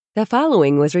The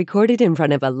following was recorded in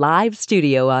front of a live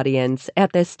studio audience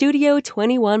at the Studio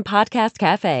 21 Podcast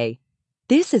Cafe.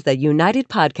 This is the United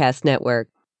Podcast Network.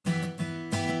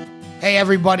 Hey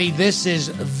everybody, this is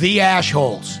The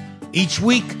Ashholes. Each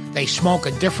week, they smoke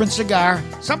a different cigar,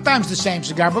 sometimes the same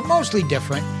cigar, but mostly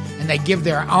different, and they give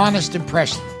their honest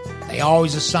impression. They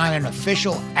always assign an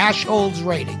official Ashholes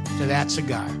rating to that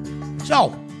cigar.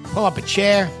 So, pull up a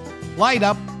chair, light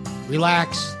up,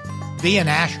 relax, be an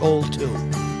Ashhole too.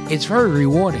 It's very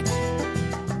rewarding.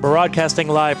 Broadcasting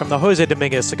live from the Jose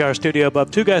Dominguez Cigar Studio above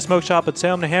Two Guys Smoke Shop in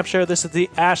Salem, New Hampshire. This is the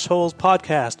Ashholes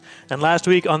Podcast. And last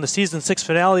week on the Season 6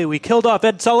 finale, we killed off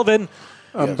Ed Sullivan.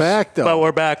 I'm back, though. But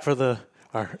we're back for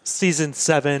our Season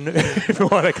 7, if you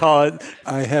want to call it.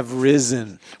 I have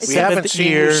risen. We haven't seen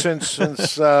you since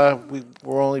we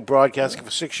were only broadcasting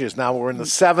for 6 years. Now we're in the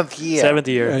 7th year. 7th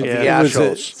year, yeah. It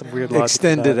was some weird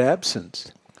extended absence.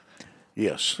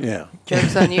 Yes. Yeah.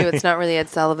 Joke's on you. It's not really Ed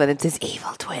Sullivan. It's his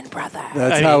evil twin brother.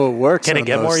 That's how it works. Can it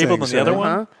get more evil than the other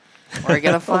one? We're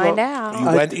going to find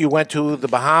out. You went to the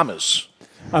Bahamas.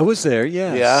 I was there,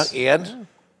 yes. Yeah, and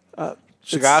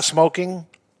cigar smoking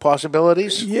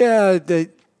possibilities? Yeah,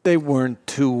 they weren't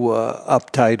too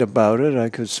uptight about it. I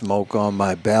could smoke on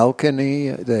my balcony.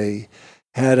 They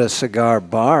had a cigar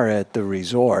bar at the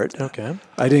resort. Okay.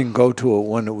 I didn't go to it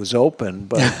when it was open,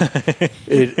 but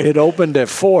it opened at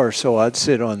 4, so I'd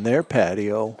sit on their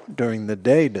patio during the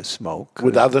day to smoke.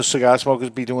 Would other cigar smokers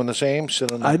be doing the same?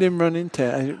 I ran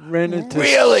into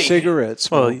Really? cigarette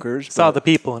smokers. Well, saw the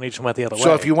people and each went the other way.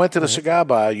 So if you went to the cigar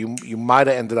bar, you might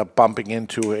have ended up bumping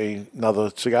into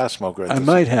another cigar smoker. I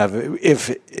might have if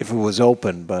it was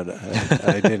open, but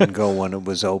I didn't go when it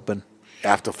was open.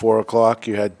 After 4 o'clock,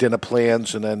 you had dinner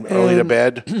plans and then early to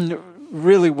bed?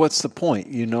 Really, what's the point?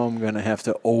 You know I'm going to have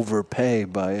to overpay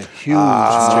by a huge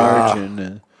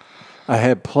margin. I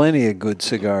had plenty of good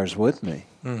cigars with me.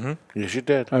 Mm-hmm. Yes, you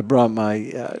did. I brought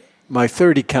my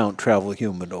 30-count travel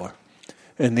humidor.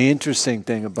 And the interesting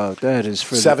thing about that is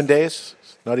for 7 days?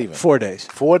 Not even. 4 days.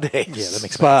 4 days. Yeah, that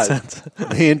makes sense.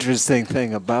 The interesting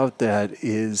thing about that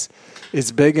is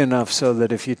it's big enough so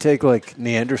that if you take like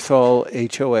Neanderthal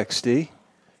HOXD,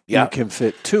 you can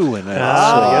fit 2 in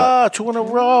it. 2 in a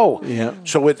row. Yeah.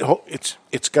 So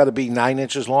it's got to be 9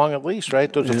 inches long at least,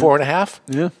 right? Those are 4.5?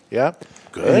 Yeah. Yeah.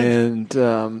 Good. And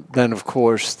then, of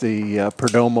course, the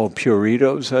Perdomo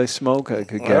Puritos I smoke. I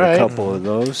could get a couple of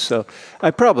those. So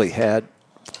I probably had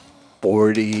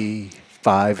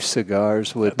 45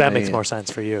 cigars with me. That makes more sense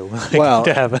for you. Well,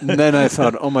 and then I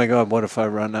thought, oh, my God, what if I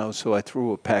run out? So I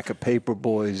threw a pack of paper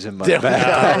boys in my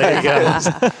bag. There you go.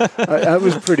 I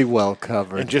was pretty well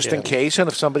covered. And just in case, and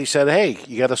if somebody said, hey,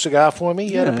 you got a cigar for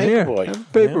me? You had a paper boy. A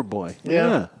paper boy.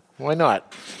 Yeah. Why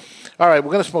not? All right,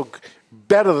 we're going to smoke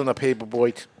better than a paper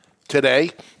boy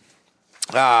today.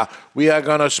 We are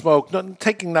going to smoke,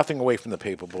 taking nothing away from the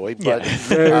paper boy, but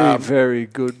very, very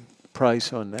good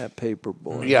price on that paper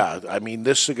boy. Yeah, I mean,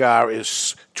 this cigar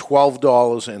is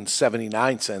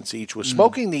 $12.79 each. We're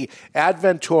smoking the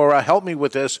Adventura. Help me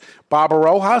with this.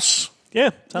 Barbarojas? Yeah,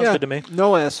 sounds good to me.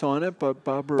 No S on it, but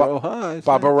Barbaroja.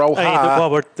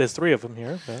 Barbaroja. There's 3 of them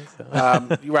here.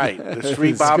 Right, there's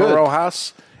 3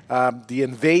 Barbarojas. The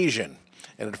Invasion.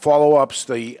 And it follow-ups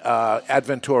the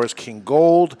Adventura's King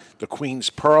Gold, the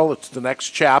Queen's Pearl. It's the next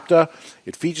chapter.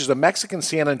 It features a Mexican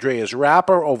San Andreas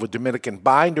wrapper over Dominican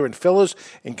binder and fillers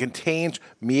and contains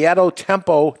Miedo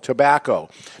Tempo tobacco.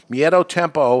 Miedo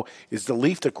Tempo is the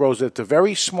leaf that grows at the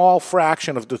very small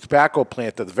fraction of the tobacco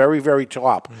plant at the very, very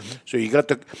top. Mm-hmm. So you got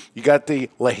the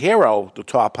Ligero, the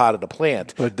top part of the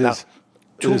plant. But this...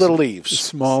 2 little leaves.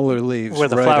 Smaller leaves. Where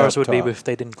the flowers would be if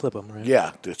they didn't clip them, right?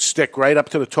 Yeah, they stick right up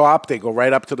to the top. They go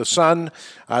right up to the sun.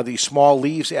 These small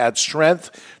leaves add strength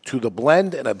to the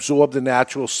blend and absorb the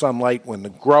natural sunlight when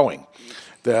they're growing.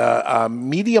 The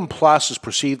medium plus is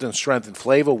perceived in strength and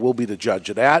flavor. We'll be the judge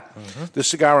of that. Mm-hmm. This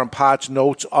cigar imparts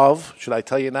notes of, should I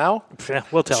tell you now? Yeah,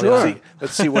 we'll tell you.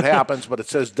 Let's see what happens. But it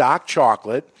says dark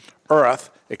chocolate, earth,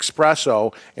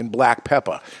 espresso, and black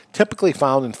pepper. Typically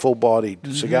found in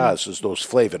full-bodied cigars is those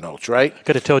flavor notes, right?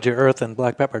 Could have told you earth and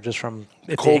black pepper just from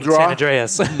Cold draw? San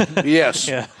Andreas. Yes.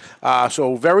 Yeah.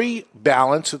 So very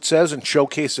balanced, it says, and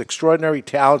showcase extraordinary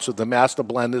talents of the master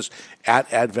blenders at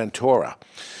Adventura.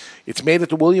 It's made at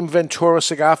the William Ventura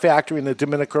Cigar Factory in the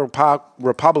Dominican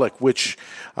Republic, which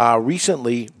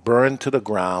recently burned to the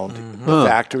ground. Mm-hmm. The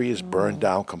factory is burned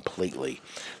down completely.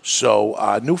 So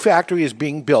a new factory is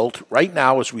being built right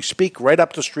now as we speak, right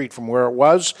up the street from where it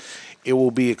was. It will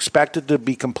be expected to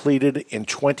be completed in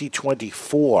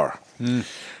 2024.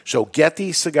 So get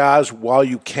these cigars while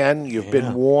you can. You've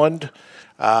been warned.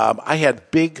 I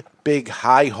had big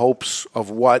high hopes of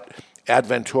what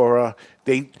Adventura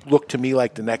they look to me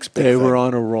like the next big They thing. were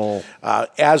on a roll.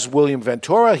 As William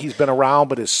Ventura, he's been around,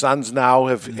 but his sons now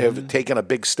have taken a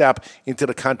big step into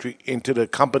the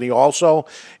company also.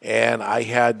 And I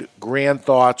had grand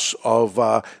thoughts of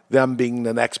them being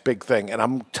the next big thing. And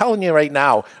I'm telling you right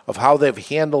now of how they've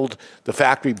handled the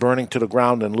factory burning to the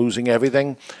ground and losing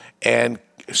everything and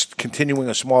continuing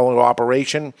a smaller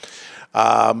operation.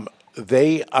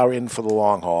 They are in for the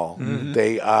long haul.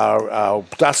 They are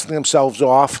dusting themselves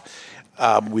off.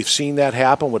 We've seen that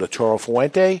happen with a Toro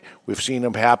Fuente. We've seen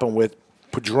them happen with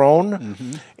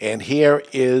Padron. And here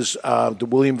is the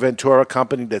William Ventura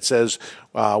company that says,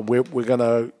 we're going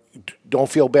to, don't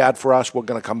feel bad for us, we're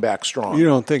going to come back strong. You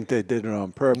don't think they did it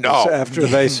on purpose? No. After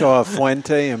they saw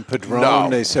Fuente and Padron, No.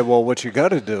 they said, well, what you got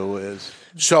to do is...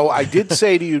 So I did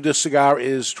say to you this cigar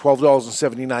is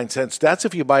 $12.79. That's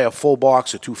if you buy a full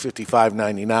box of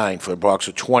 $255.99 for a box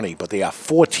of 20, but they are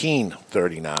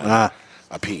 $14.39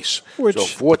 a piece. Which so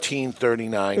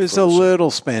 $14.39. It's a little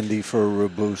spendy for a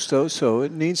Robusto, so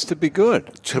it needs to be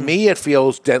good. To me, it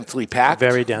feels densely packed.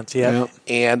 Very dense, yeah.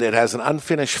 And it has an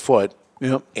unfinished foot.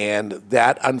 Yep. And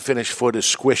that unfinished foot is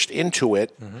squished into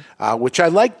it, which I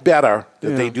like better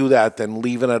that they do that than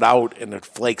leaving it out and it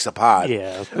flakes apart.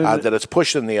 Yeah. That it's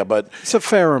pushed in there. But It's a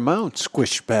fair amount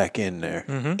squished back in there.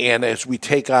 and as we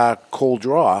take our cold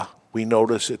draw, we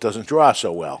notice it doesn't draw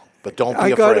so well. But don't be I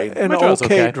got afraid. an My draw's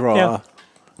okay okay. draw, Yeah.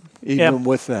 even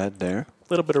with that there. A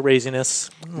little bit of raisiness,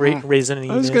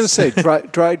 raisininess. I was going to say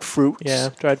dried fruits. yeah,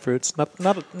 dried fruits. Not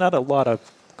a lot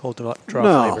of cold draw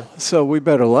No, flavor. so we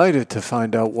better light it to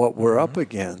find out what we're up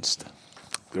against.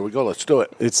 There we go. Let's do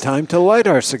it. It's time to light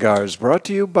our cigars, brought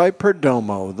to you by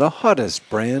Perdomo, the hottest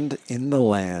brand in the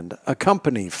land, a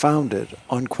company founded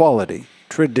on quality,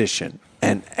 tradition,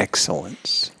 and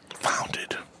excellence.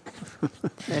 Founded.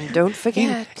 And don't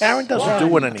forget. Aaron doesn't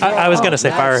do it anymore. I was going to say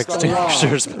fire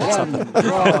extinguishers, but it's something.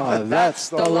 Draw, that's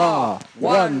the law.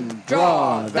 One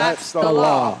draw, that's the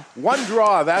law. One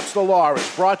draw, that's the law.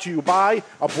 It's brought to you by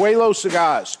Abuelo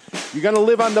Cigars. You're going to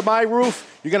live under my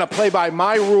roof. You're going to play by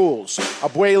my rules.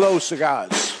 Abuelo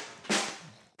Cigars.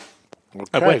 Okay.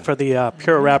 I wait for the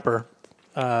pure wrapper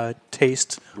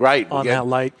taste on that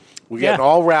light. We're getting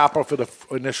all wrapper for the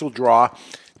initial draw.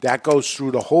 That goes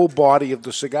through the whole body of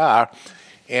the cigar,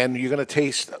 and you're going to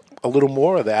taste a little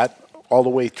more of that all the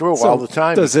way through, all the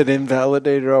time. Does it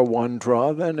invalidate our one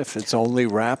draw then if it's only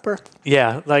wrapper?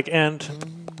 Yeah,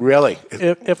 and really,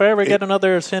 if I ever get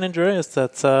another San Andreas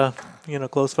that's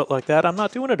close fit like that, I'm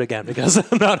not doing it again because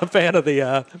I'm not a fan of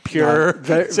the pure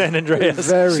San Andreas.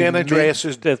 San Andreas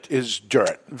is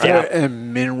dirt.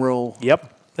 And mineral.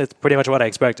 Yep, that's pretty much what I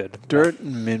expected. Dirt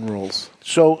and minerals.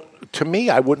 So to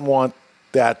me, I wouldn't want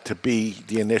that to be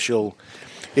the initial.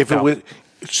 If it was,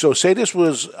 so say this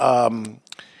was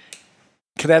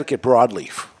Connecticut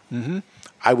broadleaf,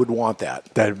 I would want that.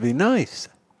 That'd be nice.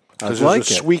 Because there's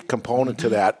a sweet component to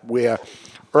that where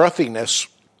earthiness,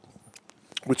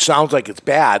 which sounds like it's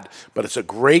bad, but it's a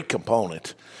great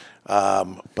component.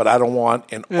 But I don't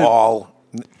want an all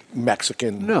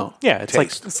Mexican. No. Yeah,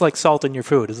 taste. it's like salt in your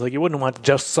food. It's like you wouldn't want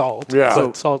just salt. Yeah.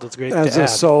 But salt is great As to a add.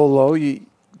 solo,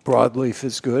 broadleaf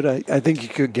is good. I think you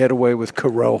could get away with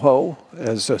Corojo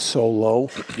as a solo.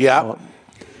 Yeah.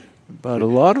 But a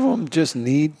lot of them just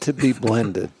need to be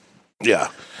blended. Yeah.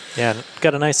 Yeah,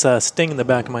 got a nice sting in the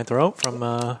back of my throat from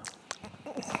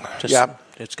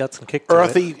it's got some kick to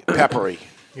Earthy, peppery.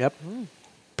 Yep.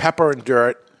 Pepper and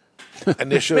dirt.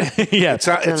 Initially, Yeah. it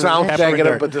sounds Pepper and negative,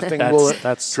 dirt. but the thing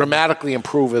That's will dramatically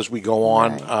improve as we go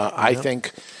on, I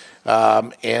think.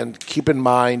 And keep in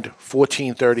mind,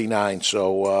 $14.39.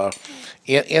 So,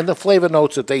 and the flavor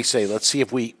notes that they say, let's see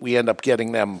if we end up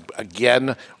getting them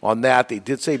again on that. They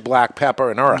did say black pepper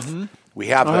and earth. We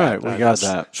have All that. right, we got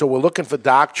that. So we're looking for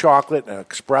dark chocolate and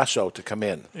espresso to come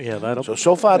in. Yeah, that'll.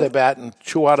 So far they're batting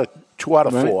two out of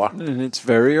Right? 4. And it's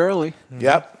very early.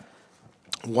 Yep.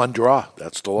 One draw.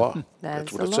 That's the law.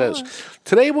 That's what the it law. says.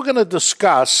 Today we're going to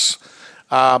discuss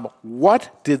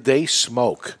what did they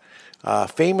smoke?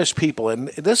 Famous people. And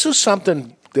this is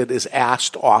something that is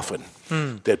asked often,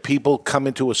 that people come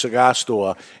into a cigar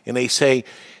store and they say,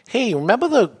 hey, remember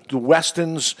the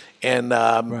Westons and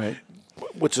Right.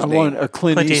 what's his I name? want a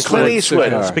Clint Clint Eastwood Eastwood.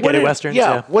 cigar. Spaghetti What did- Westerns,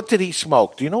 Yeah. yeah. What did he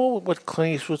smoke? Do you know what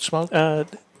Clint Eastwood smoked? Oh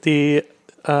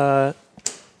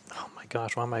my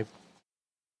gosh, why am I?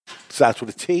 Starts with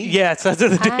a T? Yeah, it's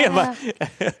the damn.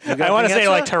 I want to say answer?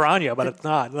 like Tarano, but it's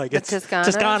not. Like it's Toscano?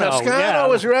 Toscano. Toscano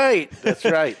was right. That's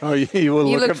right. Oh, you were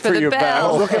You looking looked for for the your bell.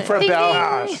 bell. Looking for a Ding,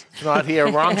 bell. ding. It's not here.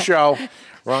 Wrong show.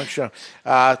 Wrong show.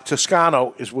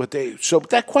 Toscano is what they. So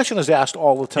that question is asked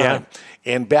all the time.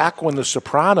 And back when The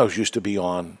Sopranos used to be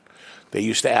on, They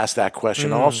used to ask that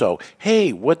question also.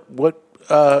 Hey, what was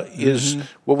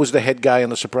the head guy in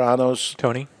The Sopranos?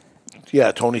 Tony?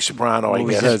 Yeah, Tony Soprano, I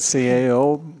guess. Was that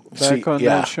CAO back on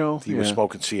that show? He was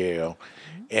smoking CAO.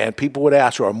 And people would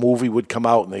ask, or a movie would come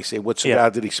out, and they say, what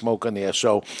cigar did he smoke on there?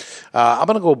 So I'm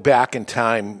going to go back in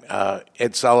time.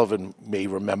 Ed Sullivan may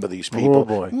remember these people. Oh,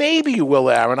 boy. Maybe you will,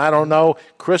 Aaron. I don't know.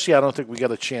 Chrissy, I don't think we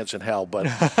got a chance in hell. But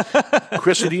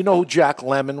Chrissy, do you know who Jack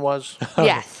Lemmon was?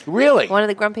 Yes. Really? One of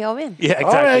the grumpy old men. Yeah,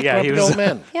 exactly. All right, yeah, grumpy old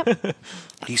man. Yep.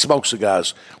 He smoked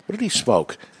cigars. What did he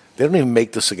smoke? They don't even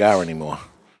make the cigar anymore.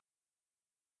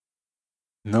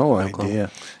 No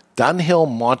idea. Dunhill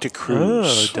Monte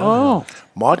Cruz.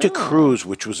 Monte Cruz,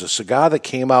 which was a cigar that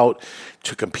came out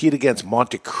to compete against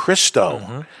Monte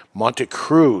Cristo, Monte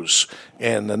Cruz,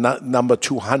 and the number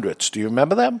 200s. Do you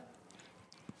remember them? Do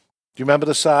you remember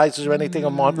the sizes or anything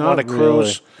of Monte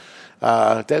Cruz?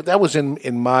 That was in the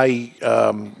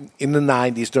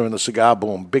 90s during the cigar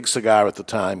boom. Big cigar at the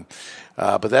time.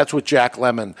 But that's what Jack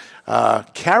Lemmon.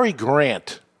 Cary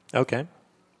Grant. Okay.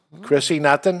 Chrissy,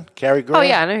 nothing? Cary Grant? Oh,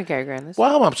 yeah, I know who Cary Grant is.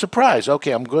 Wow, I'm surprised.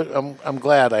 Okay, I'm good. I'm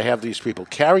glad I have these people.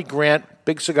 Cary Grant,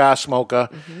 big cigar smoker,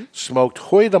 smoked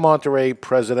Hoy de Monterrey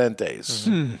Presidentes.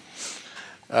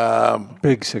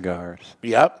 Big cigars.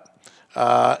 Yep.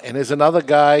 And there's another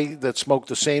guy that smoked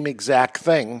the same exact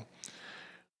thing,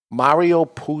 Mario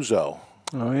Puzo.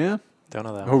 Oh, yeah? Don't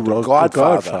know that. Who wrote Godfather.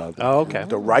 The Godfather? Oh, okay.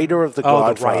 The writer of The The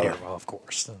Godfather. writer. Well, of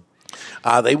course.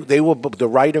 They were the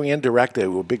writer and director. They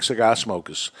were big cigar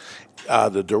smokers.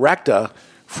 The director,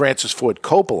 Francis Ford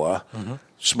Coppola,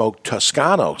 smoked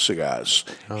Toscano cigars,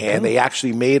 and they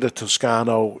actually made a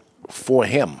Toscano for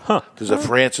him. There's a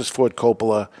Francis Ford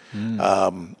Coppola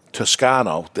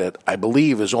Toscano that I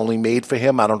believe is only made for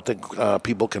him. I don't think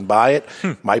people can buy it.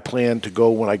 My plan to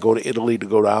go when I go to Italy to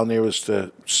go down there is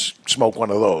to smoke one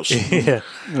of those. Yeah.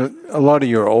 A lot of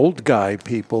your old guy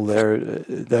people there,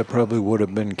 that probably would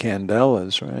have been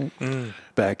Candelas, right?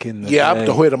 Back in the day.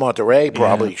 The Hoy de Monterrey,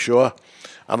 probably, sure.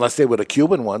 Unless they were the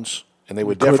Cuban ones, and they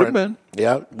were Could have different. been.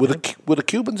 Yeah. Were the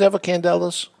Cubans ever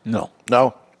Candelas? No.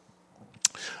 No.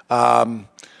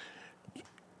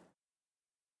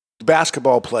 The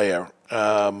basketball player,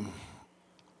 Jordan.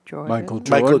 Michael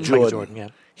Jordan. Michael Jordan. Jordan, yeah.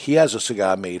 He has a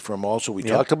cigar made for him also. We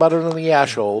talked about it on the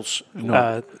Ash Holes.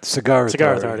 No. Cigar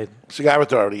Authority. Cigar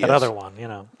Authority, yes. Another one, you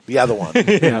know. The other one.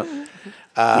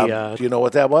 Yeah. Do you know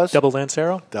what that was? Double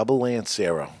Lancero? Double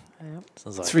Lancero.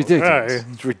 It's ridiculous.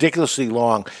 It's ridiculously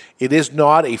long. It is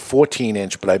not a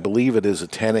 14-inch, but I believe it is a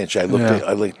 10-inch. I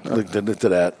looked into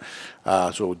that.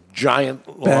 So giant,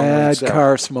 long Bad Lancero.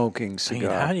 car smoking I cigar.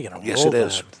 mean, how are you going to Yes, roll it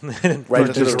is. that? Right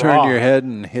Just into Just the turn raw. your head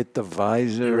and hit the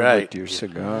visor Right. with your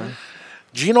cigar.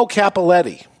 Gino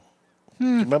Cappelletti.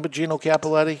 Remember Gino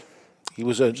Cappelletti? He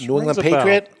was a New England rings a bell.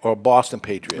 Patriot or a Boston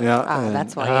Patriot. Yeah,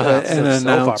 That's why. an so far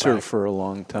announcer back. for a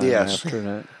long time Yes. after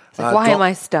that. It's like, why am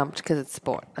I stumped? Because it's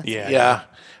sport. That's Yeah.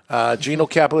 Yeah. Gino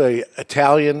Cappelletti,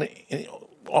 Italian,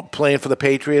 playing for the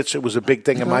Patriots. It was a big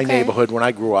thing in my neighborhood when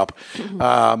I grew up.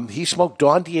 He smoked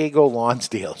Don Diego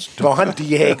Lonsdales. Don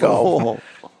Diego.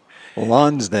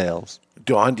 Lonsdales.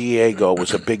 Don Diego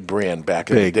was a big brand back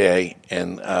in the day,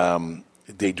 and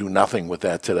they do nothing with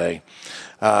that today.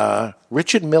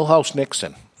 Richard Milhouse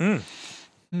Nixon.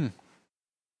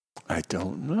 I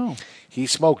don't know. He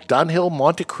smoked Dunhill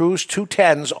Monte Cruz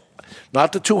 210s,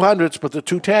 not the 200s, but the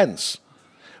 210s.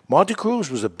 Monte Cruz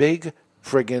was a big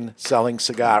friggin' selling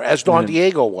cigar, as Don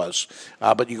Diego was.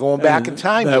 But you're going back in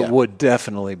time That here. would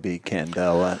definitely be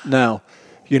Candela. Now,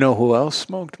 you know who else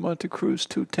smoked Monte Cruz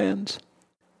 210s?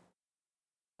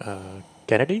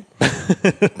 Kennedy? He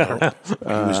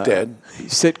was dead.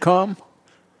 Sitcom?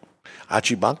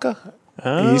 Archie Bunker?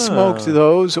 He smoked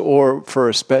those, or for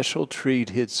a special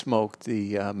treat, he'd smoked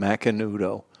the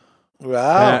Macanudo.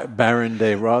 Wow. Baron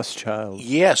de Rothschild.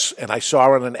 Yes, and I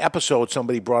saw in an episode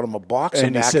somebody brought him a box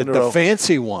And he of said the Macanudo.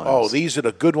 fancy ones. Oh, these are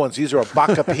the good ones. These are a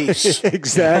buck a piece.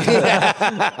 Exactly.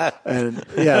 And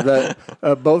yeah,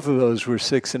 both of those were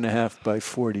 6.5 by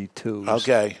 42s.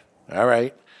 Okay. All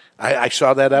right. I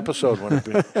saw that episode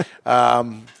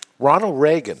when Ronald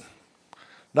Reagan.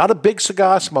 Not a big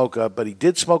cigar smoker, but he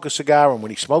did smoke a cigar, and when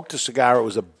he smoked a cigar, it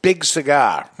was a big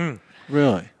cigar.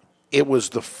 Really? It was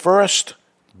the first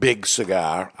big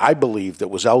cigar, I believe, that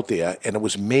was out there, and it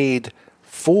was made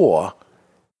for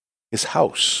his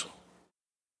house.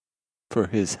 For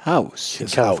his house?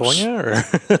 His California?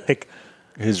 Or like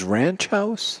His ranch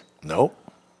house? No,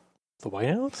 the White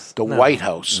House? the White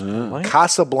House. White?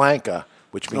 Casablanca,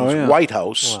 which means White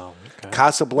House. Wow, okay.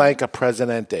 Casablanca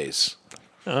Presidentes.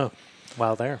 Oh,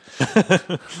 wow, there.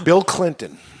 Bill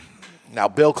Clinton. Now,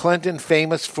 Bill Clinton,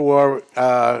 famous for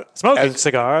Smoking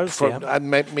cigars.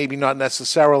 Maybe not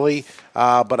necessarily,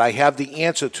 but I have the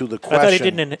answer to the question. I thought he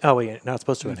didn't. Not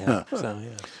supposed to inhale. So, yeah.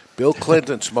 Bill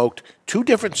Clinton smoked 2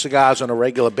 different cigars on a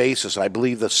regular basis. I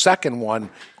believe the second one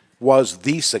was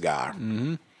the cigar.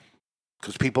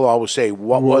 Because people always say,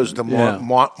 what was the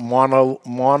Monica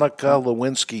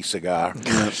Lewinsky cigar?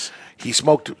 Yes. He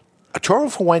smoked a Toro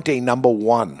Fuente number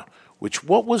 1.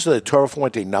 What was the Toro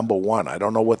Fuente number 1? I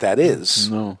don't know what that is.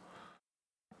 No.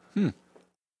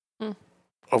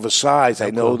 Of a size, I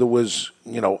know there was,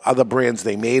 other brands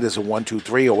they made as a 1, 2,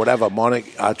 3 or whatever,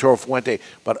 Toro Fuente,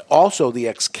 but also the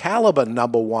Excalibur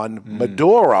number 1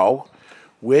 Maduro,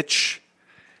 which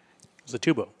was a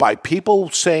tubo. By people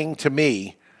saying to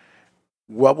me,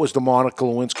 what was the Monica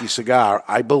Lewinsky cigar?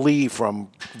 I believe from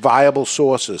viable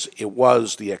sources, it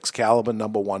was the Excalibur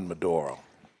number 1 Maduro.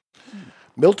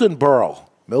 Milton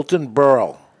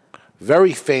Berle,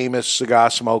 very famous cigar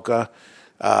smoker,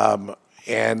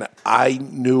 and I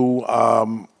knew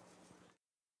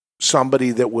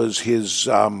somebody that was his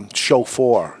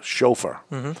chauffeur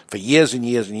for years and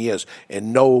years and years,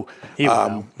 and know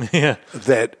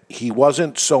that he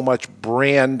wasn't so much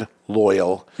brand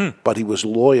loyal, but he was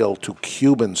loyal to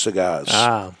Cuban cigars,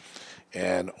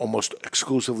 and almost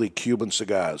exclusively Cuban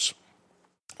cigars.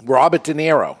 Robert De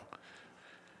Niro,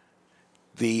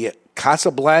 the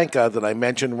Casablanca that I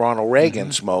mentioned Ronald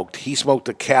Reagan smoked, he smoked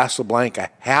a Casablanca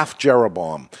half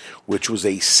Jeroboam, which was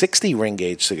a 60 ring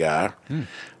gauge cigar,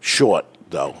 short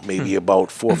though, maybe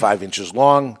about 4 or 5 inches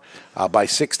long by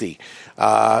 60.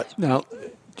 Now,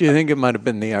 do you think it might have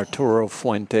been the Arturo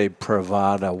Fuente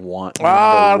Privada one? The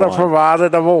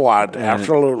Privada number 1,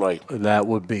 absolutely. That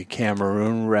would be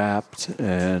Cameroon wrapped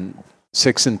and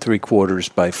 6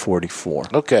 3/4 by 44.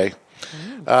 Okay.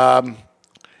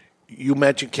 You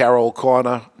mentioned Carol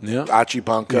O'Connor, Archie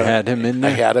Bunker. You had him in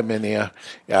there? I had him in there.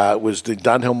 It was the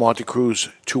Dunhill Monte Cruz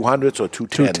 200s or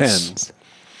 210s. 210s.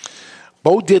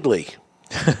 Bo Diddley.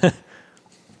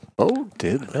 Bo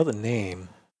Diddley. I know the name.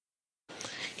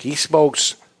 He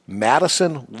smokes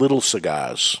Madison little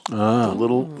cigars. They were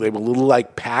little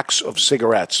like packs of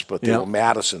cigarettes, but they were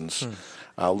Madisons.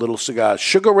 Little cigars.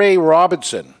 Sugar Ray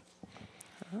Robinson.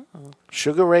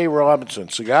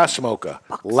 Cigar smoker.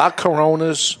 La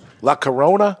Coronas. La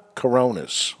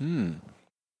Coronas.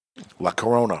 La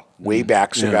Corona, way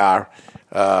back cigar.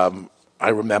 I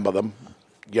remember them.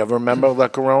 You ever remember La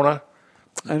Corona?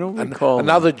 I don't recall.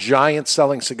 Another giant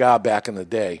selling cigar back in the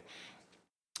day.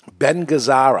 Ben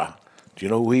Gazzara. Do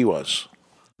you know who he was?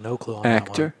 No clue on that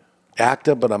one.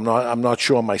 Actor, but I'm not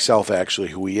sure myself actually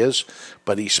who he is.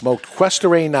 But he smoked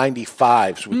Cuesta-Ray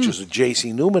 95s, which is a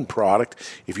J.C. Newman product.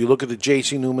 If you look at the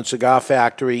J.C. Newman Cigar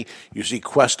Factory, you see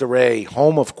Cuesta-Ray,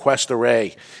 home of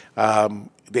Cuesta-Ray.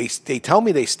 They tell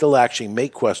me they still actually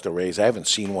make Cuesta-Rays. I haven't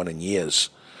seen one in years.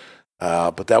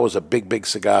 But that was a big, big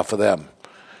cigar for them.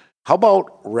 How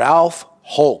about Ralph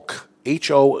Houk,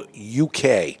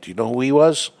 H-O-U-K? Do you know who he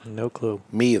was? No clue.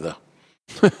 Me either.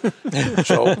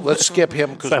 So let's skip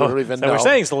him because we don't even know. We're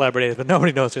saying celebrities, but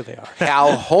nobody knows who they are.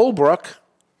 Hal Holbrook,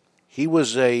 he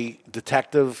was a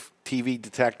detective, TV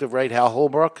detective, right? Hal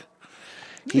Holbrook?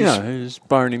 He's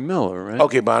Barney Miller, right?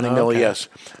 Okay, Barney Miller, yes.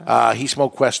 He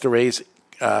smoked Cuesta-Rays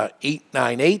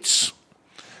 898s.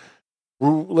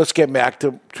 Let's get back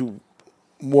to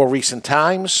more recent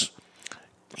times.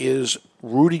 Is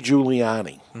Rudy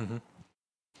Giuliani.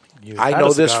 I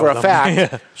know this for a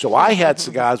fact. So I had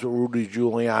cigars with Rudy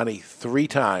Giuliani 3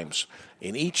 times.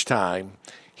 And each time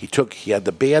he had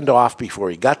the band off before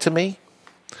he got to me,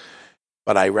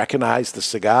 but I recognized the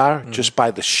cigar just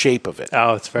by the shape of it.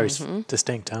 Oh, it's very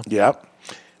distinct, huh? Yep.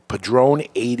 Padron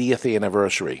 80th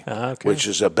anniversary, which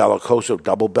is a Bellicoso,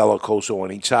 double Bellicoso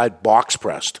on each side, box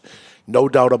pressed. No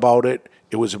doubt about it.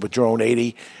 It was a Padron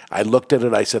 80. I looked at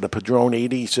it. I said, a Padron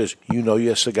 80? He says, you know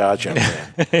your cigar,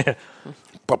 gentleman.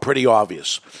 But pretty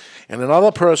obvious. And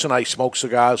another person I smoke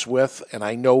cigars with, and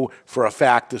I know for a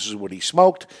fact this is what he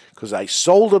smoked because I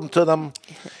sold them to them,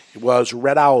 was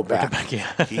Red Auerbach.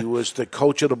 He was the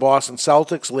coach of the Boston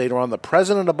Celtics, later on the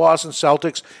president of Boston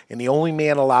Celtics, and the only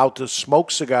man allowed to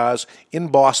smoke cigars in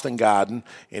Boston Garden,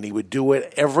 and he would do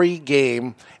it every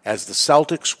game as the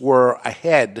Celtics were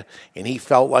ahead, and he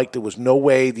felt like there was no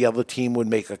way the other team would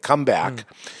make a comeback.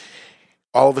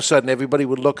 All of a sudden, everybody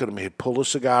would look at him. He'd pull a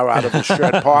cigar out of his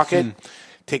shirt pocket,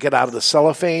 take it out of the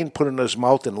cellophane, put it in his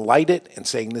mouth, and light it, and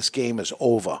saying, this game is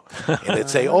over. And they'd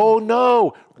say, oh,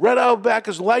 no, Red Auerbach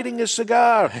is lighting his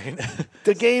cigar.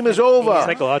 The game is over.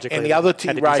 Psychologically, and the other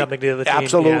team, had to do something to the other team.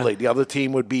 Absolutely. The other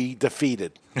team would be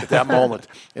defeated at that moment.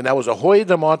 And that was a Hoya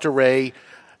de Monterrey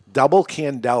double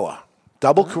Candela.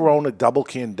 Double Corona, double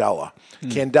Candela.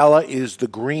 Candela is the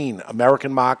green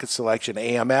American Market Selection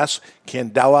AMS.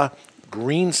 Candela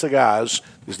green cigars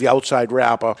is the outside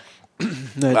wrapper.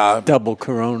 Double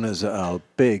Corona's a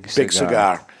big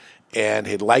cigar. And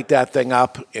he'd light that thing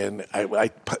up, and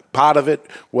part of it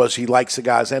was he liked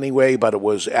cigars anyway, but it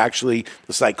was actually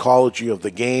the psychology of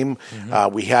the game.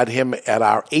 We had him at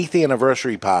our 8th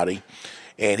anniversary party,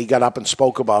 and he got up and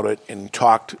spoke about it and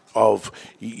talked of,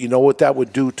 you know what that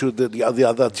would do to the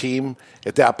other team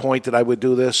at that point that I would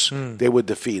do this? They were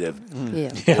defeated.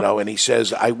 You know, and he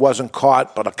says, I wasn't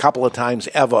caught but a couple of times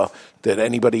ever that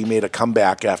anybody made a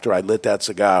comeback after I lit that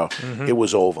cigar. It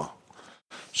was over.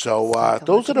 So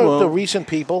those are the recent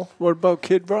people. What about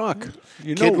Kid Rock?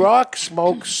 Kid Rock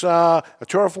smokes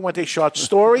Arturo Fuente short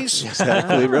stories.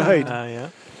 Exactly right. Yeah.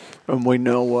 And we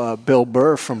know Bill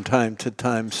Burr from time to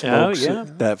time smokes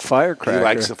that firecracker. He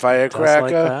likes the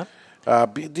firecracker.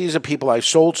 Like These are people I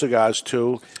sold cigars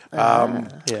to. I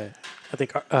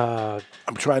think I'm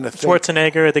trying to think.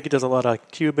 Schwarzenegger. I think he does a lot of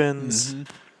Cubans.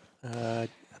 I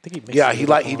think he makes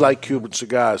he liked Cuban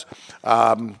cigars.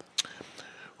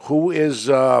 Who is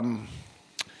the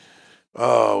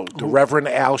Reverend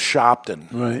Al Sharpton?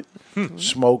 Right.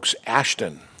 Smokes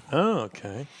Ashton. Oh,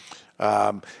 okay.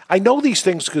 I know these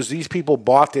things because these people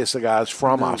bought their cigars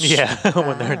from us. Yeah,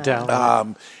 when they're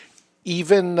down.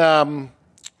 Even Bill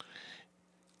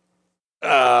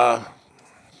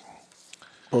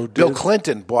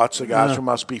Clinton bought cigars from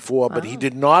us before, but he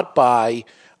did not buy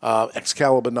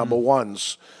Excalibur number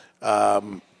ones.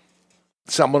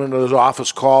 Someone in his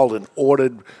office called and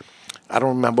ordered. I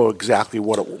don't remember exactly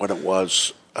what it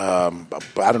was. But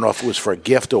I don't know if it was for a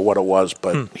gift or what it was.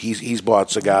 But he's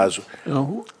bought cigars.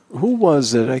 Who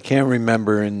was it? I can't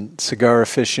remember. In Cigar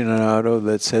Aficionado,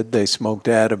 that said they smoked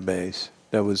Atabase.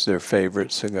 That was their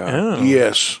favorite cigar. Oh.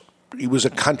 Yes, he was a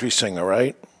country singer,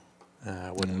 right?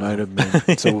 Might have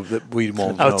been. So that we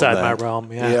won't know Outside that. my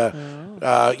realm.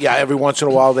 Yeah. Every once in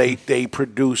a while they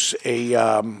produce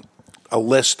a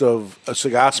list of a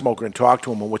cigar smoker and talk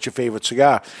to him on what's your favorite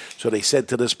cigar. So they said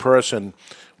to this person,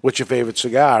 what's your favorite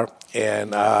cigar?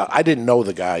 And I didn't know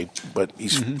the guy, but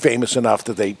he's famous enough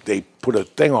that they put a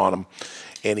thing on him.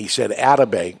 And he said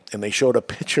Atabay, and they showed a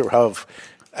picture of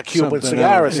a Cuban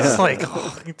cigar or something.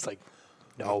 It's like,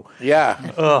 no.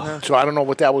 Yeah. So I don't know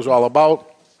what that was all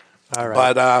about. All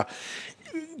right. But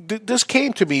this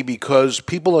came to me because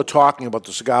people are talking about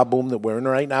the cigar boom that we're in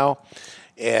right now.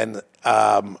 And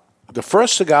the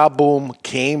first cigar boom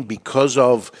came because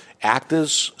of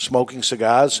actors smoking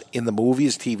cigars in the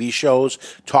movies, TV shows,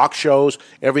 talk shows,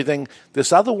 everything.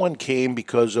 This other one came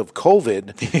because of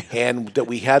COVID and that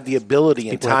we had the ability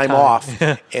and time off.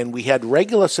 And we had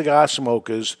regular cigar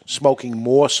smokers smoking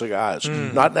more cigars,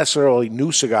 not necessarily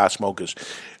new cigar smokers.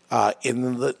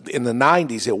 In the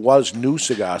 90s, it was new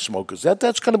cigar smokers.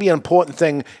 That's going to be an important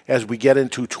thing as we get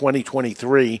into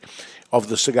 2023 of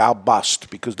the cigar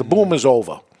bust because the boom is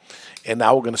over. And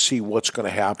now we're going to see what's going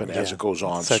to happen as it goes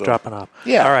on. Start dropping off.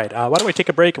 Yeah. All right. Why don't we take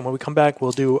a break, and when we come back,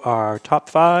 we'll do our top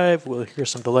 5. We'll hear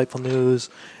some delightful news,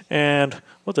 and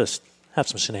we'll just have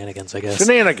some shenanigans, I guess.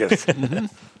 Shenanigans.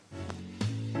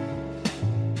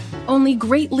 Only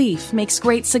Great Leaf makes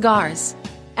great cigars.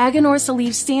 Aganorsa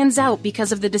Leaf stands out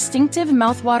because of the distinctive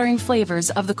mouth-watering flavors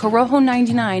of the Corojo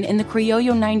 99 and the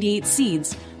Criollo 98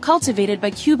 seeds, cultivated by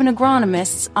Cuban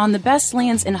agronomists on the best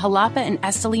lands in Jalapa and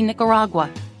Esteli, Nicaragua.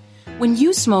 When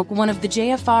you smoke one of the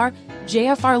JFR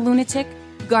Lunatic,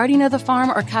 Guardian of the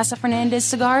Farm, or Casa Fernandez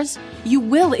cigars, you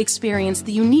will experience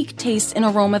the unique taste and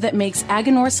aroma that makes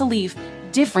Aganorsa Leaf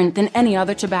different than any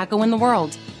other tobacco in the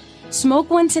world. Smoke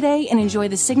one today and enjoy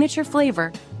the signature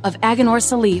flavor of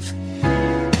Aganorsa Leaf.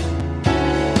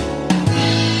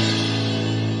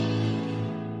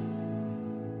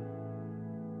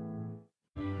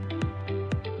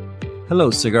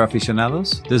 Hello, cigar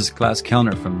aficionados. This is Klaus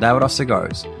Kellner from Davidoff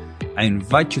Cigars. I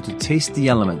invite you to taste the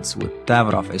elements with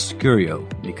Davidoff Escurio,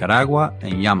 Nicaragua,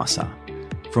 and Yamasa.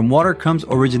 From water comes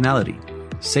originality.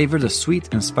 Savor the sweet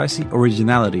and spicy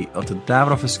originality of the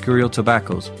Davidoff Escurio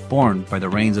tobaccos born by the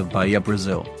rains of Bahia,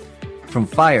 Brazil. From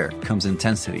fire comes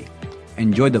intensity.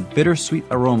 Enjoy the bittersweet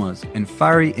aromas and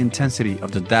fiery intensity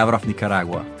of the Davidoff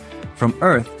Nicaragua. From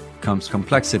earth comes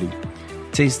complexity.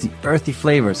 Taste the earthy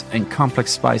flavors and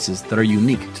complex spices that are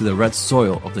unique to the red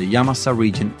soil of the Yamasa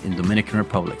region in Dominican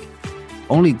Republic.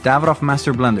 Only Davidoff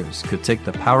Master Blenders could take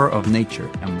the power of nature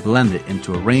and blend it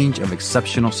into a range of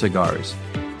exceptional cigars.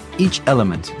 Each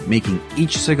element making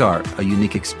each cigar a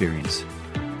unique experience.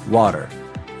 Water,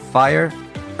 fire,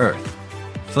 earth.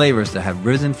 Flavors that have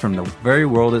risen from the very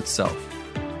world itself.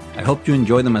 I hope you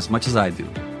enjoy them as much as I do.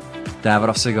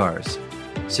 Davidoff Cigars.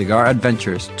 cigar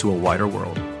adventures to a wider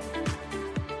world.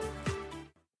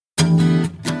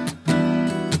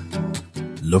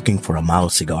 Looking for a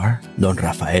mild cigar? Don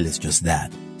Rafael is just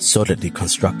that. Solidly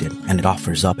constructed, and it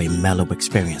offers up a mellow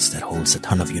experience that holds a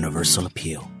ton of universal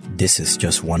appeal. This is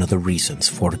just one of the reasons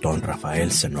for Don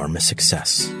Rafael's enormous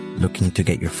success. Looking to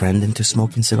get your friend into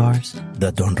smoking cigars?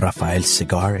 The Don Rafael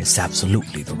cigar is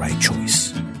absolutely the right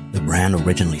choice. The brand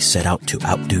originally set out to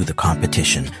outdo the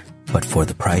competition, but for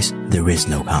the price, there is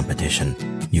no competition.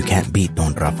 You can't beat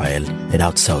Don Rafael, it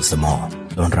outsells them all.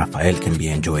 Don Rafael can be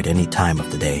enjoyed any time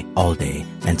of the day, all day,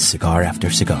 and cigar after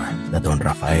cigar. The Don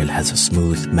Rafael has a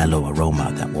smooth, mellow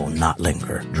aroma that will not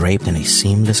linger. Draped in a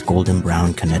seamless golden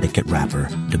brown Connecticut wrapper,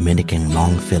 Dominican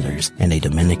long fillers, and a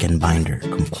Dominican binder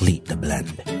complete the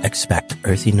blend. Expect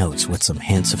earthy notes with some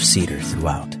hints of cedar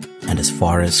throughout. And as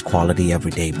far as quality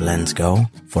everyday blends go,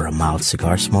 for a mild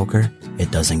cigar smoker,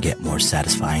 it doesn't get more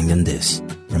satisfying than this.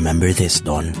 Remember this,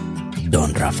 Don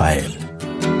Rafael.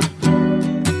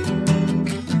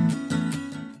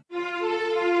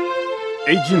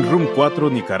 Aging Room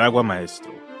 4 Nicaragua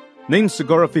Maestro. Named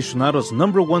Cigar Aficionado's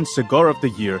 #1 cigar of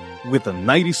the year with a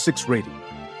 96 rating,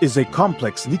 is a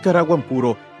complex Nicaraguan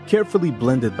puro carefully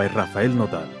blended by Rafael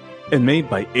Nodal and made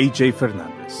by A.J.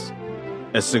 Fernandez.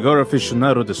 As Cigar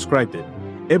Aficionado described it,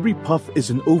 every puff is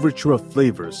an overture of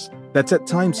flavors that's at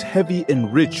times heavy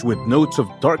and rich with notes of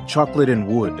dark chocolate and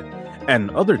wood,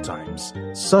 and other times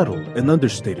subtle and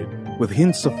understated with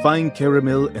hints of fine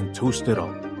caramel and toasted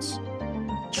almonds.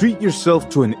 Treat yourself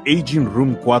to an Aging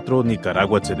Room 4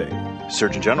 Nicaragua today.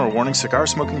 Surgeon General warning: cigar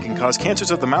smoking can cause cancers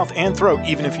of the mouth and throat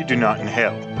even if you do not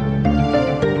inhale.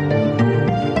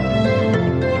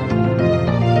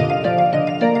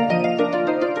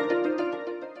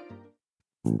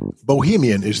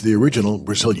 Bohemian is the original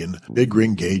Brazilian big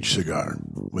ring gauge cigar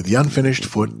with the unfinished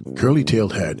foot,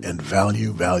 curly-tailed head, and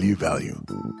value.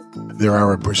 There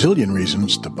are Brazilian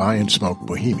reasons to buy and smoke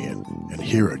Bohemian, and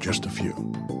here are just a few.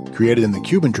 Created in the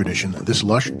Cuban tradition, this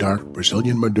lush, dark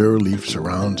Brazilian Maduro leaf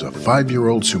surrounds a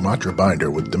 5-year-old Sumatra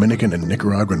binder with Dominican and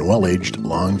Nicaraguan well-aged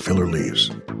long filler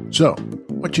leaves. So,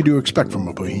 what do you expect from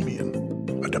a Bohemian?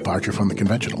 A departure from the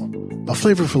conventional. A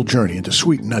flavorful journey into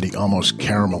sweet, nutty, almost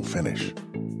caramel finish.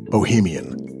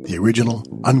 Bohemian, the original,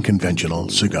 unconventional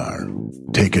cigar.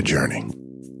 Take a journey.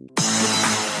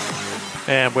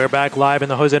 And we're back live in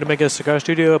the Jose Dominguez Cigar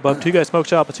Studio above Two Guys Smoke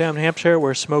Shop in Salem, New Hampshire.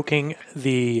 We're smoking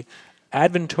the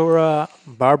Adventura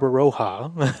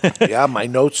Barbaroja. Yeah, my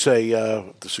notes say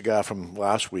the cigar from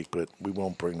last week, but we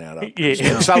won't bring that up.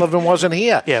 Yeah. Sullivan wasn't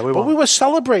here. Yeah, but we were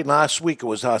celebrating last week. It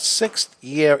was our 6th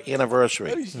year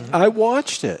anniversary. I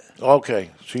watched it. Okay,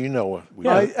 so you know what.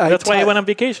 That's why you went on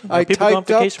vacation. I People go on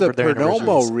typed up vacation the for their Perdomo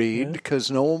anniversaries. read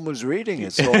because no one was reading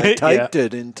it, so I typed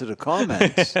it into the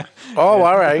comments. Oh,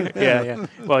 all right. Yeah.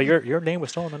 Well, your name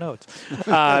was still in the notes.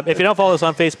 If you don't follow us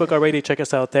on Facebook already, check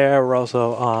us out there. We're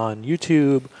also on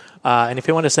YouTube. And if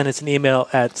you want to send us an email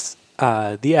at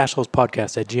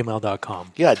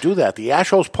theashholespodcast@gmail.com. Yeah, do that. The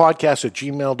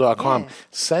ashholespodcast@gmail.com.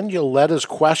 Send your letters,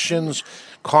 questions,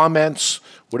 comments,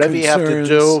 whatever you have to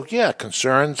do. Yeah,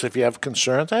 concerns. If you have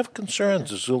concerns, I have concerns.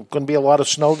 There's going to be a lot of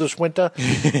snow this winter.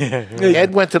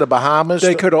 Ed went to the Bahamas.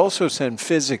 They could also send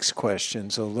physics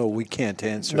questions, although we can't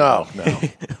answer No.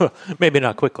 Maybe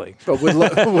not quickly. But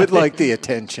we'd like the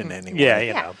attention anyway. Yeah,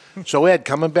 you know. So, Ed,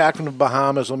 coming back from the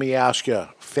Bahamas, let me ask you,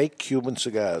 fake Cuban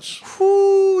cigars.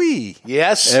 Hoo-wee.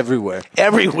 Yes? Everywhere.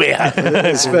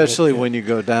 Especially when you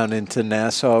go down into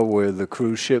Nassau where the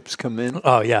cruise ships come in.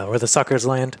 Oh, yeah, where the suckers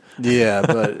land. Yeah,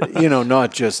 but,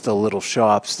 not just the little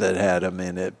shops that had them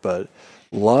in it, but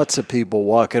lots of people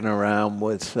walking around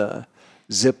with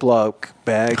Ziploc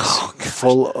bags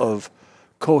full of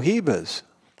Cohibas.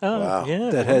 Oh, wow.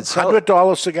 Yeah. That had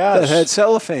 $100 cigars. That had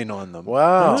cellophane on them.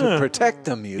 Wow. To protect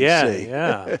them, you see.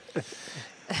 Yeah.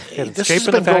 This has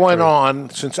been going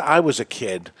on since I was a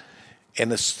kid,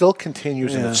 and it still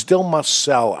continues, and it still must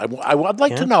sell. I'd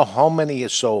like to know how many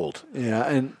is sold. Yeah,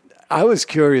 and I was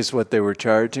curious what they were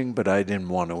charging, but I didn't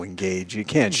want to engage. You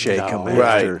can't shake them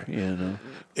after,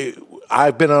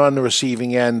 I've been on the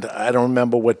receiving end. I don't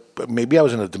remember maybe I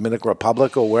was in the Dominican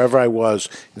Republic or wherever I was,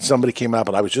 and somebody came up,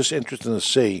 and I was just interested to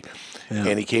see. Yeah.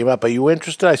 And he came up, are you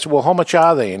interested? I said, well, how much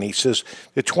are they? And he says,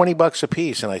 they're $20 a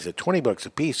piece. And I said, $20 a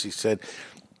piece? He said,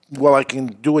 well, I can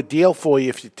do a deal for you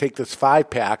if you take this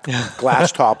 5-pack,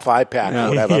 glass top 5-pack or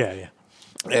whatever. Yeah.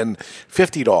 and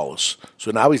 $50.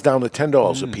 So now he's down to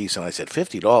 $10 a piece. And I said,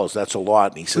 $50, that's a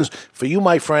lot. And he says, for you,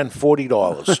 my friend,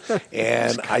 $40.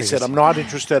 And I said, I'm not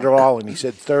interested at all. And he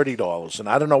said, $30. And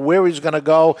I don't know where he's going to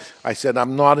go. I said,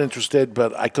 I'm not interested,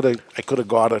 but I could have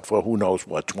got it for who knows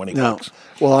what, $20.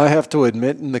 Well, I have to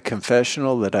admit in the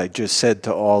confessional that I just said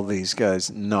to all these guys,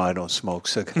 no, I don't smoke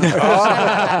cigars.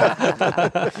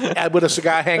 With a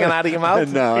cigar hanging out of your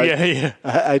mouth? No,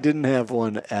 I didn't have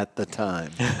one at the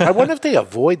time. I wonder if they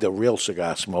avoid the real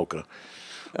cigar smoker.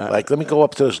 Like, let me go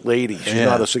up to this lady. She's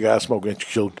not a cigar smoker, and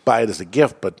she'll buy it as a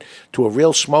gift. But to a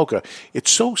real smoker, it's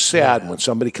so sad when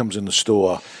somebody comes in the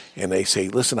store and they say,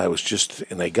 listen, I was just,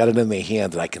 and they got it in their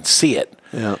hand, and I can see it.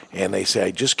 Yeah. And they say,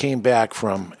 I just came back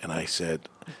from, and I said,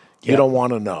 you don't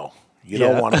want to know. You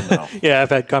don't want to know. Yeah, I've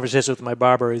had conversations with my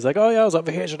barber. He's like, oh, yeah, I was on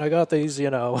vacation. I got these,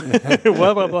 blah,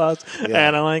 blah, blah. Yeah.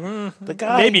 And I'm like, the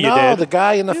guy, maybe you did. The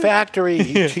guy in the factory,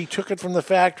 he took it from the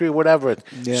factory, whatever.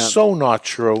 So not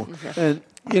true. And,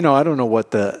 I don't know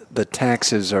what the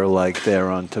taxes are like there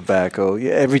on tobacco.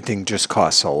 Everything just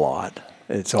costs a lot.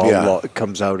 It's all it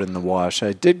comes out in the wash.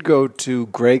 I did go to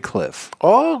Grey Cliff.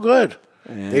 Oh, good.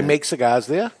 They make cigars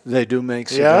there? They do make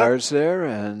cigars there,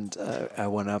 and I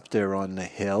went up there on the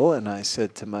hill, and I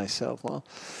said to myself, well,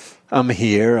 I'm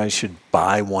here. I should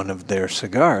buy one of their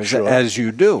cigars, as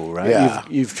you do, right? Yeah.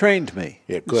 You've trained me.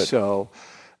 Yeah, good. So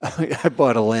I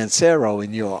bought a Lancero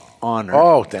in your honor.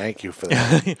 Oh, thank you for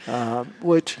that.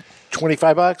 Which...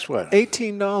 $25? What?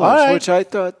 $18, right. which I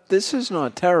thought, this is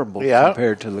not terrible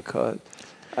compared to the cost.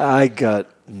 I got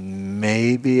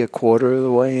maybe a quarter of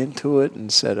the way into it and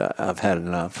said, I've had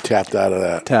enough. Tapped out of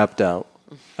that. Tapped out.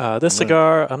 This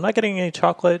cigar, I'm not getting any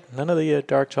chocolate, none of the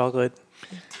dark chocolate.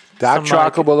 Dark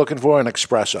chocolate, we're looking for an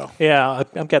espresso. Yeah,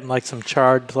 I'm getting like some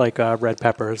charred red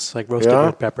peppers, like roasted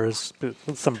red peppers,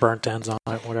 with some burnt ends on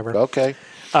it, whatever. Okay.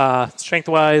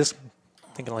 Strength-wise,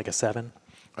 thinking like a 7.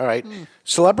 All right.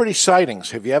 Celebrity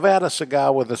sightings. Have you ever had a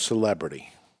cigar with a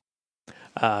celebrity?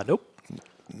 Nope.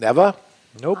 Never?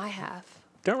 Nope. I have.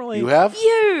 Don't really. You have?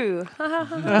 You.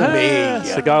 Me.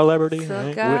 Cigar celebrity.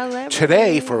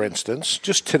 Today, for instance,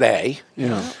 just today,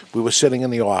 we were sitting in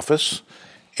the office,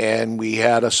 and we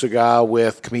had a cigar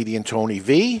with comedian Tony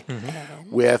V,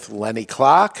 with Lenny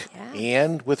Clark,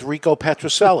 and with Rico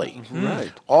Petrocelli.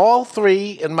 Right. All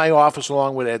three in my office,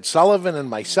 along with Ed Sullivan and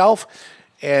myself.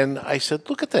 And I said,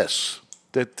 look at this.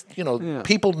 That,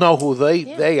 people know who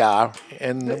they are,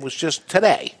 and it was just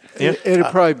today. It'd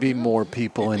probably be more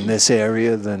people in this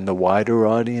area than the wider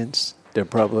audience. They're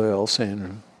probably all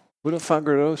saying, who the fuck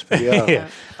are those people?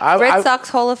 Red Sox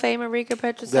Hall of Famer Rico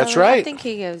Petrocelli. That's right. I think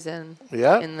he goes in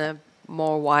the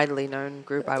more widely known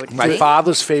group, I would think. My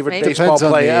father's favorite baseball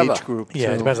player player on the ever. age group.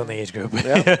 Yeah, it depends on the age group.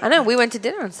 I know. We went to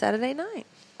dinner on Saturday night.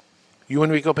 You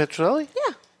and Rico Petrocelli?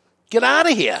 Yeah. Get out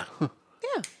of here.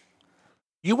 Yeah.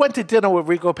 You went to dinner with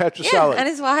Rico Petrocelli. Yeah, and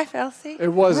his wife, Elsie. It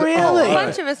wasn't really. A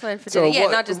bunch of us went for dinner.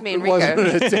 Not just me and Rico. It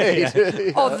wasn't a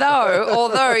date.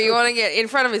 Although you want to get in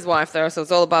front of his wife, though, so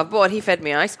it's all above board. He fed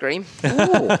me ice cream.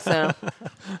 Ooh. So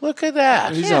look at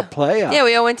that. He's a player. yeah,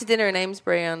 we all went to dinner in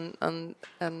Amesbury on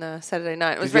Saturday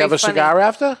night. It was Did very you have a funny. cigar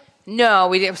after? No,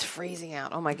 we didn't. It was freezing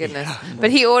out. Oh my goodness! Yeah. But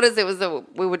he orders.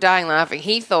 We were dying laughing.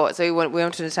 He thought so. We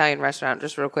went to an Italian restaurant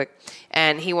just real quick,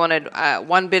 and he wanted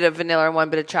one bit of vanilla and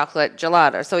one bit of chocolate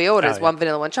gelato. So he orders one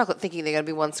vanilla, one chocolate, thinking they're going to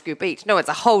be one scoop each. No, it's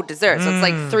a whole dessert. So it's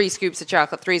like 3 scoops of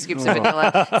chocolate, 3 scoops of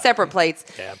vanilla, separate plates.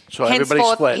 Yeah. So everybody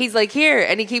split. He's like, here,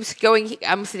 and he keeps going.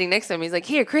 I'm sitting next to him. He's like,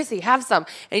 here, Chrissy, have some,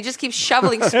 and he just keeps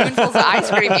shoveling spoonfuls of ice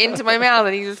cream into my mouth,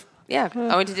 and he just. Yeah,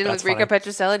 I went to dinner with Rico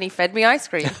Petrocelli, and he fed me ice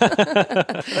cream.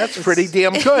 That's pretty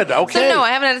damn good. Okay. So, no,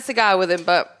 I haven't had a cigar with him,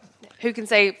 but who can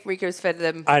say Rico's fed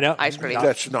them ice cream?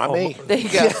 That's not me. There you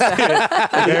go.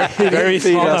 Very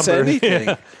small number.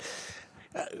 Anything.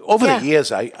 Over the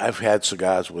years, I've had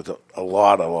cigars with a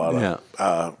lot of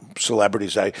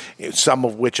celebrities. Some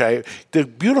of which the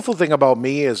beautiful thing about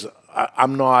me is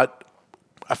I'm not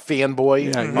a fanboy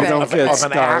of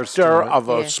an actor, of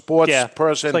a sports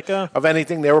person, like of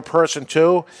anything. They're a person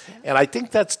too, and I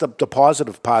think that's the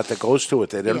positive part that goes to it.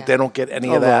 They don't get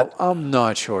any of that. I'm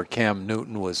not sure Cam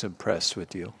Newton was impressed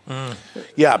with you.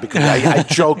 Yeah, because I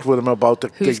joked with him about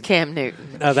who's Cam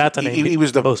Newton. That's a name. He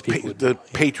was the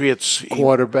Patriots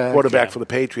quarterback for the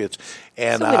Patriots,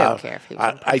 and so we don't care if he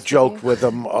was I joked with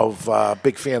him of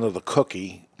big fan of the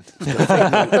cookie.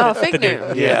 Fig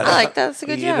Newton. Yeah, I like that. That's a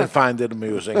good joke. You didn't find it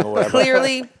amusing or whatever.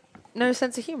 Clearly no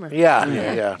sense of humor.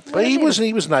 Yeah. But he was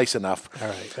nice enough. All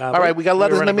right. All right, we got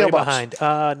letters in the mailbox. Behind.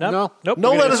 Nope.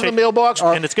 No letters in the mailbox.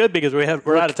 And it's good because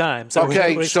we're out of time. So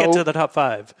Okay, let's so get to the top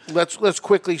 5. Let's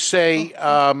quickly say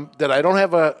that I don't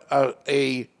have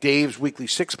a Dave's Weekly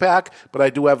 6-pack, but I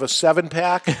do have a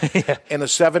 7-pack. And a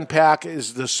 7-pack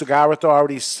is the Cigar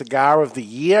Authority's Cigar of the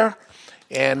Year.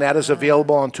 And that is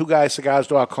available on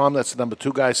twoguyscigars.com. That's the number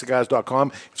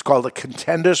 2guyscigars.com. It's called the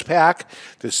Contenders Pack.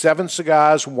 There's 7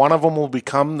 cigars. One of them will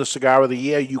become the Cigar of the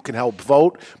Year. You can help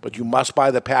vote, but you must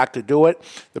buy the pack to do it.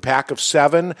 The pack of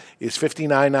 7 is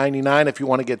 $59.99. If you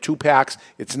want to get 2 packs,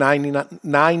 it's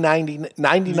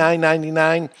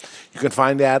 $99.99. You can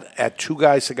find that at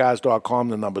twoguyscigars.com,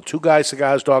 the number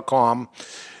 2guyscigars.com.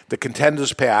 The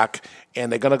Contenders Pack,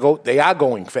 and they are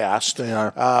going fast. They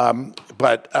are.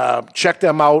 But check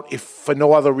them out if for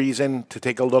no other reason to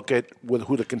take a look at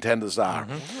who the contenders are.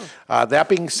 That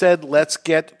being said, let's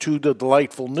get to the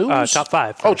delightful news. Top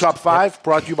 5. Oh, top 5,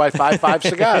 brought to you by 55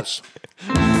 Cigars.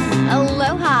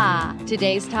 Aloha!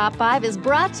 Today's Top 5 is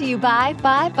brought to you by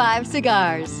 55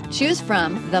 Cigars. Choose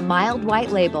from the mild white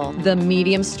label, the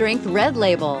medium strength red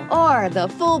label, or the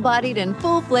full-bodied and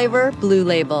full-flavor blue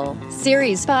label.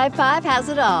 Series 55 has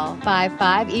it all.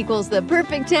 55 equals the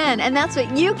perfect 10, and that's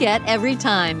what you get every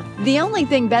time. The only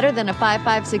thing better than a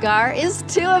 55 cigar is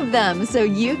 2 of them, so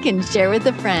you can share with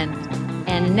a friend.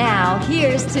 And now,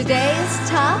 here's today's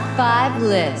Top 5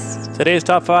 list. Today's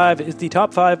top 5 is the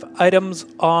top 5 items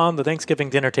on the Thanksgiving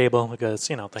dinner table because,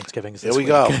 Thanksgiving is this Here we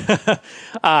week. go.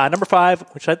 Number 5,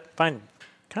 which I find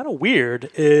kind of weird,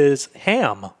 is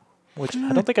ham, which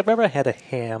I don't think I've ever had a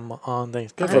ham on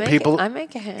Thanksgiving. I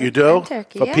make a ham. You do? And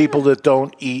turkey, For people that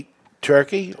don't eat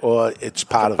turkey, or it's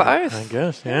part of it? Both. I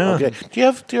guess, yeah. Okay.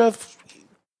 Do you have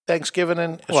Thanksgiving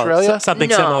in Australia? Something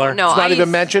No, similar. no. It's not I even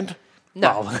used- mentioned?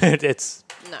 No. Well, it's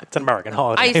an American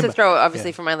holiday. I used to but- throw it,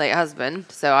 obviously, for my late husband.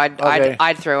 So Okay.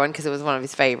 I'd throw one because it was one of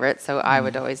his favorites. So I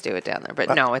would always do it down there.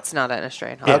 But no, it's not an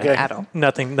Australian holiday Okay. at all.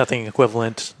 Nothing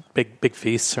equivalent, big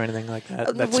feasts or anything like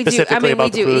that. That's We do. specifically We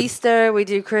about the do food. Easter. We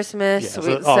do Christmas. Yeah,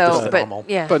 we, so all just the but normal.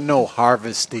 yeah, But no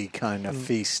harvesty kind of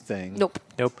feast thing. nope.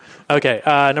 Nope. Okay.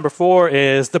 Number 4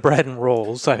 is the bread and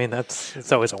rolls. I mean,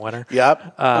 it's always a winner.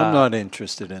 Yep. I'm not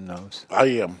interested in those. I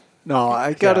am. No,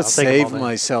 I got to I'll take 'em save all day.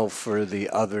 myself for the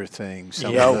other things.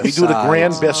 some Yeah, of the we do the sides.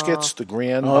 grand biscuits, the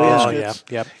grand Oh, biscuits.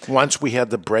 yeah, yep. Once we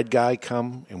had the bread guy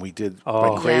come, and we went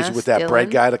crazy Yes, with that bread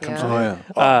Dylan. guy that comes Yeah. in. Oh, yeah.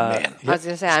 Oh, man. I was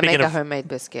going to say, I Speaking make a of- homemade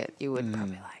biscuit. You would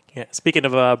probably like. Yeah. Speaking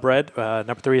of bread,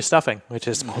 number 3 is stuffing, which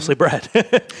is mostly bread.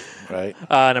 Right.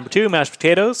 Number 2, mashed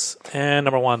potatoes, and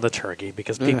number 1, the turkey,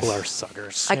 because people are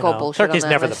suckers. I call bullshit on Turkey's that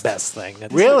never list. the best thing.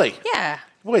 That's- Really? Yeah.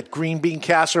 What, green bean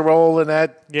casserole and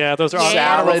that? Yeah, those are Salad.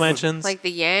 honorable mentions. Like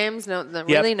the yams. No, Yep.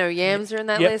 really, no yams are in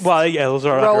that Yep. list. Well, yeah, those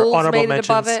are Rolls honorable made it mentions.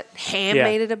 above it. Ham Yeah.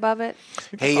 made it above it.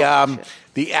 Hey,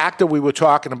 the actor we were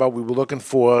talking about, we were looking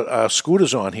for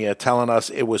Scooters on here, telling us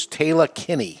it was Taylor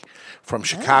Kinney from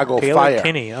Chicago Taylor Fire.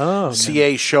 Kinney. Oh,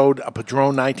 CA showed a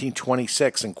Padron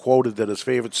 1926 and quoted that his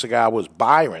favorite cigar was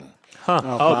Byron. huh.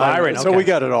 Oh, Byron. So okay. we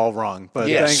got it all wrong, but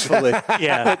Yes. thankfully,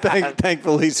 Yeah.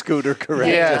 thankfully, Scooter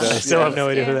corrected Yes. I us. still have no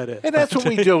idea who that is. And that's what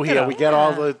we do here. We get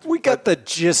all the... We got the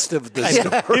gist of the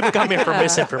story. People come here for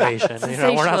misinformation. We're not some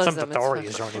Sensationalism, it's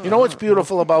authorities or anything. You know what's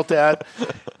beautiful about that?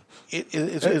 It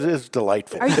is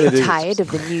delightful. Are you tired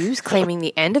of the news claiming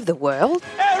the end of the world?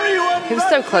 He was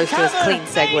so close to his clean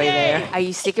segue there. Are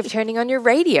you sick of turning on your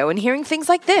radio and hearing things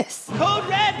like this? Code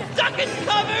Red, duck and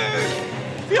cover!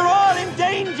 You're all in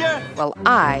danger! Well,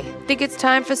 I think it's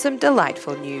time for some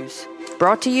delightful news.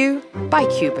 Brought to you by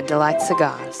Cuban Delight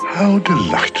Cigars. How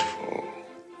delightful.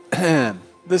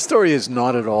 The story is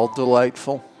not at all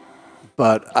delightful,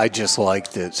 but I just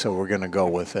liked it, so we're going to go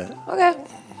with it. Okay.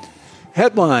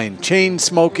 Headline,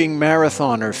 chain-smoking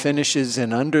marathoner finishes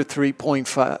in under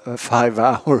 3.5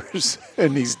 hours,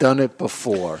 and he's done it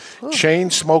before. Chain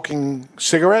smoking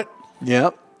cigarette?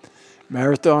 Yep.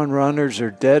 Marathon runners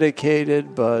are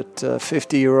dedicated, but a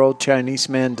 50-year-old Chinese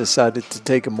man decided to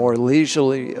take a more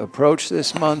leisurely approach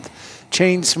this month,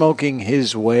 chain-smoking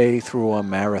his way through a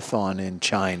marathon in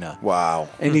China. Wow.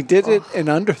 And he did it in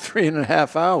under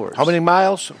 3.5 hours. How many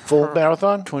miles? Full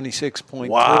marathon? 26.2.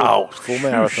 Wow. Full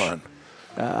marathon.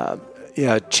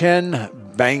 Chen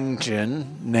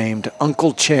Bangjin, named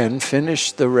Uncle Chen,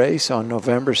 finished the race on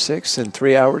November 6th in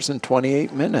 3 hours and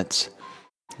 28 minutes.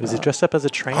 Was he dressed up as a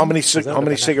train? How many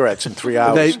cigarettes in 3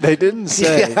 hours? They didn't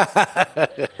say.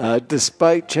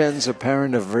 Despite Chen's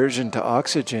apparent aversion to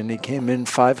oxygen, he came in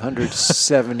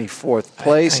 574th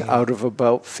place out of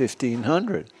about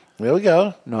 1,500. There we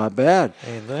go. Not bad.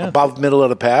 Above middle of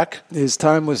the pack. His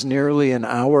time was nearly an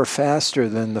hour faster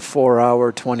than the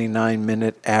 4-hour,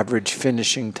 29-minute average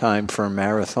finishing time for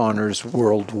marathoners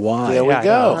worldwide. There we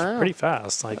go. It's pretty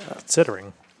fast,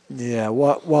 considering. Yeah,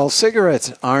 while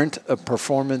cigarettes aren't a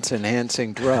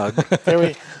performance-enhancing drug.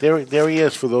 There he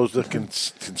is, for those that can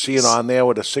see it on there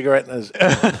with a cigarette in his...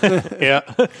 Yeah.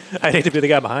 I'd hate to be the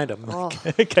guy behind him,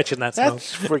 catching that smoke.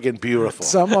 That's friggin' beautiful.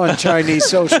 Some on Chinese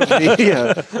social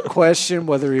media questioned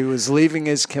whether he was leaving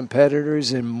his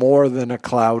competitors in more than a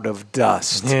cloud of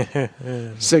dust.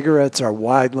 Cigarettes are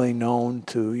widely known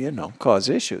to, cause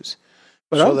issues.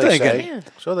 But So I'm they thinking,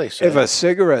 So they say. if a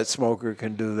cigarette smoker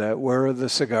can do that, where are the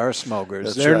cigar smokers?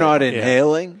 That's They're right. not Yeah.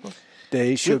 inhaling.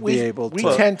 They should be able to.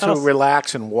 We tend to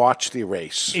relax and watch the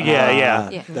race.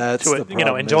 Yeah. That's To, the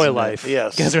problem, enjoy isn't it? life.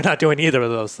 Yes. Because we're not doing either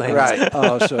of those things. Right.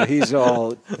 Oh, so he's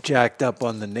all jacked up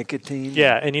on the nicotine?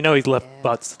 Yeah, and he's left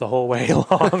butts the whole way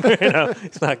along.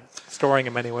 He's not storing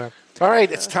them anywhere. All right,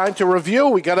 it's time to review.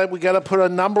 We gotta put a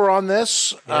number on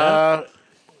this.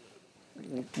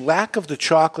 Lack of the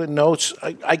chocolate notes.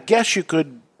 I guess you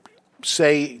could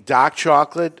say dark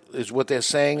chocolate is what they're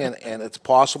saying, and it's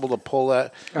possible to pull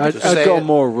that. I'd go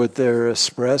more with their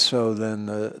espresso than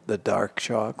the dark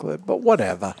chocolate, but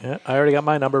whatever. Yeah, I already got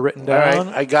my number written All down.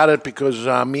 right, I got it because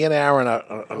me and Aaron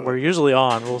are We're usually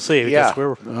on. We'll see. Yeah. We're,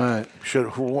 All right.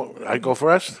 I go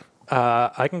first?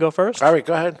 I can go first. All right,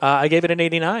 go ahead. I gave it an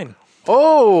 89.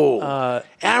 Oh,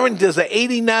 Aaron does an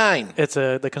 89. It's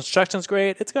the construction's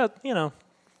great. It's got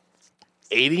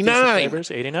 89. flavors.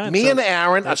 89. Me so and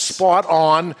Aaron are spot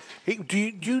on. Hey, do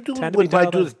you do Tend to when be I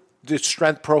dialed do in. the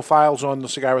strength profiles on the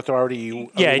Cigar Authority?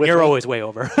 Yeah, and with you're me? always way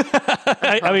over.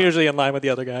 I'm usually in line with the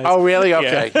other guys. Oh, really?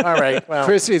 Okay. Yeah. All right. Well,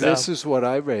 Chrissy, this is what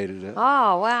I rated it.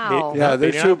 Oh, wow. Yeah,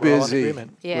 they're too we're all in busy.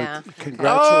 agreement. Yeah.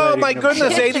 oh, my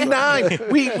goodness, themselves. 89.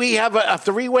 we have a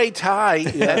three-way tie.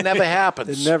 That never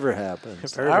happens. It never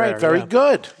happens. All right, very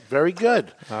good. Very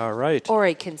good. All right. Or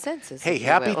a consensus. Hey, if you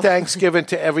happy will. Thanksgiving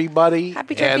to everybody.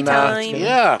 Happy turkey and, time.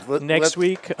 Yeah. Next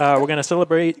week, we're going to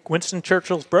celebrate Winston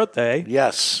Churchill's birthday.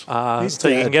 Yes. He's So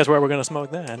you dead. can guess where we're going to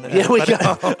smoke then. Here we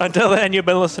go. Until then, you've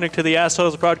been listening to the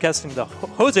Assholes broadcasting the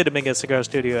Jose Dominguez Cigar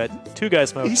Studio at Two Guys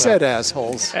Smoke He Shop. said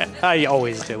assholes. I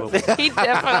always do. He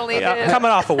definitely did.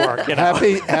 Coming off of work.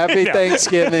 Happy Yeah.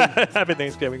 Thanksgiving. Happy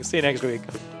Thanksgiving. See you next week.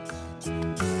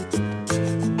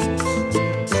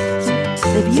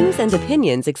 The views and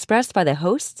opinions expressed by the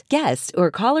hosts, guests, or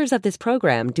callers of this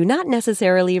program do not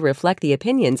necessarily reflect the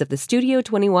opinions of the Studio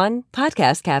 21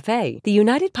 Podcast Cafe, the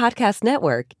United Podcast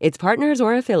Network, its partners,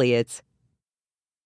 or affiliates.